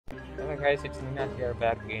Hi guys, it's Nina here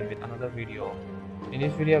back again with another video. In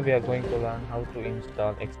this video, we are going to learn how to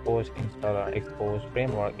install Xposed installer Xposed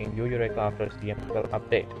Framework in YUREKA after cm12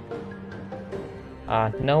 update.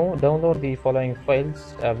 Now download the following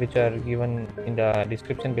files which are given in the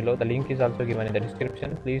description below. The link is also given in the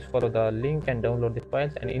description. Please follow the link and download the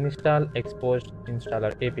files and install Xposed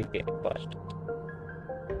installer APK first.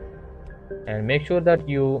 And make sure that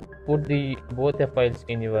you put both the files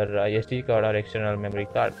in your SD card or external memory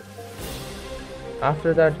card.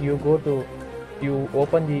 After that, you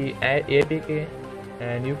open the APK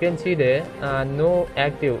and you can see there no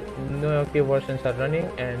active versions are running,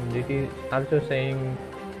 and it is also saying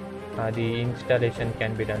the installation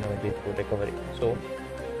can be done only through recovery. So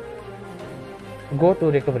go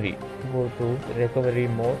to recovery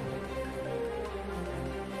mode.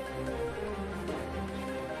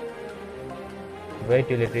 Wait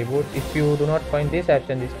till it reboots. If you do not find this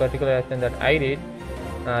particular action that I did,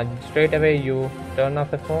 straight away you turn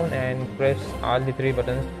off the phone and press all the three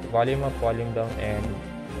buttons: volume up, volume down, and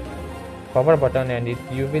power button, and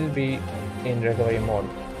you will be in recovery mode.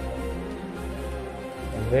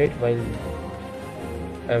 Wait while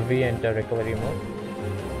we enter recovery mode.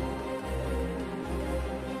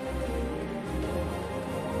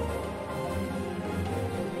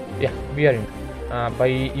 Yeah, we are in. By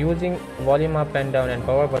using volume up and down and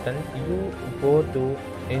power button, you go to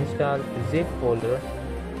install zip folder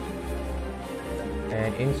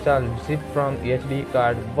and install zip from SD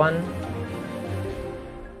card 1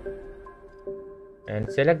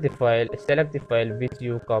 and select the file which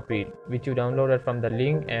you downloaded from the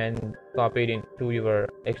link and copied into your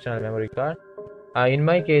external memory card. In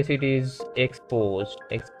my case it is Xposed.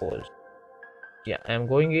 Yeah, I am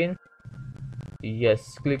going in.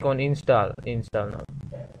 Yes, click on install now.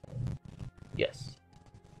 Yes,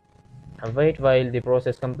 and wait while the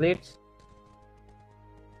process completes.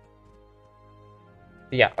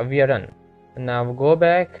 Yeah, we are done. Now go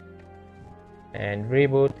back and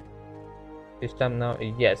reboot system now.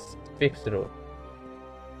 Yes, fixed root.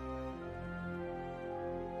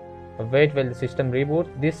 Wait while the system reboots.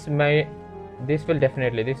 This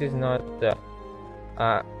is not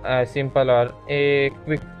a simple or a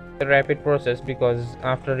quick rapid process, because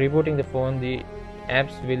after rebooting the phone the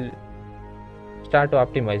apps will start to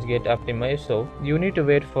get optimized. So you need to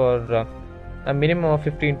wait for a minimum of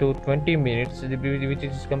 15 to 20 minutes, which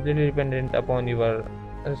is completely dependent upon your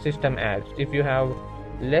system apps. If you have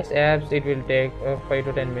less apps, it will take 5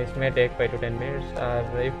 to 10 minutes, may take 5 to 10 minutes.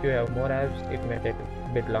 If you have more apps, it may take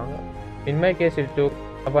a bit longer. In my case it took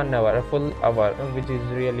 1 hour, a full hour, which is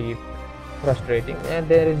really frustrating, and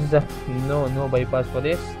there is no bypass for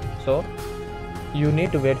this. So you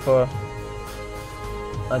need to wait for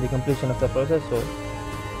the completion of the process. So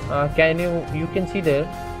you can see there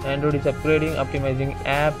Android is upgrading, optimizing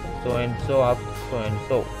app, so and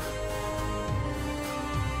so.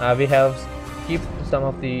 We have skipped some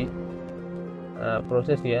of the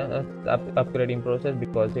process here, upgrading process,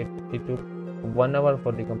 because it took 1 hour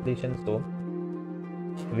for the completion. So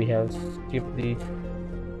we have skipped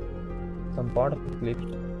some part of the clips.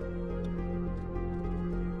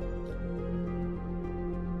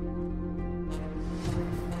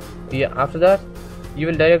 Yeah, after that you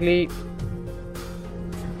will directly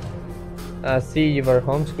see your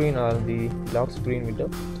home screen or the lock screen window.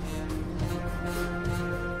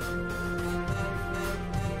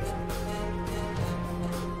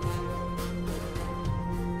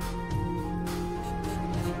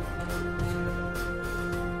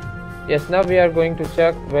 Yes, now we are going to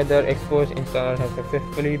check whether Xposed installer has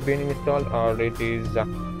successfully been installed or it is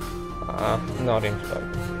not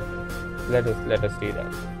installed. Let us see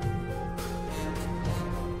that.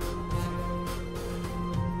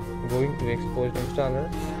 Going to Xposed installer.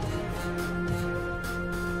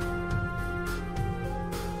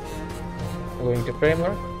 Going to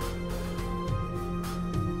framework.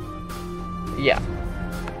 Yeah,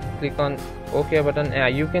 click on OK button.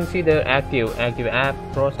 You can see the active app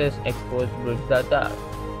process Xposed bridge data.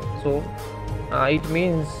 So it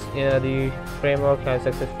means the framework has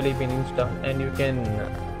successfully been installed, and you can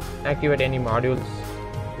activate any modules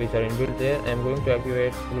which are inbuilt there. I am going to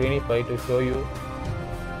activate Greenify to show you.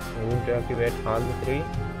 I'm going to activate all the three.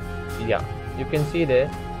 Yeah, you can see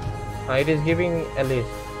there it is giving a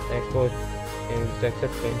list. Xposed is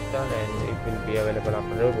successfully installed and it will be available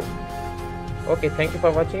after reboot. Okay, thank you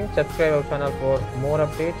for watching. Subscribe our channel for more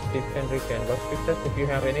updates, tips and tricks and bug fixes. If you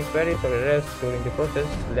have any queries or errors during the process,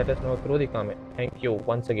 let us know through the comment. Thank you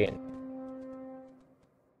once again.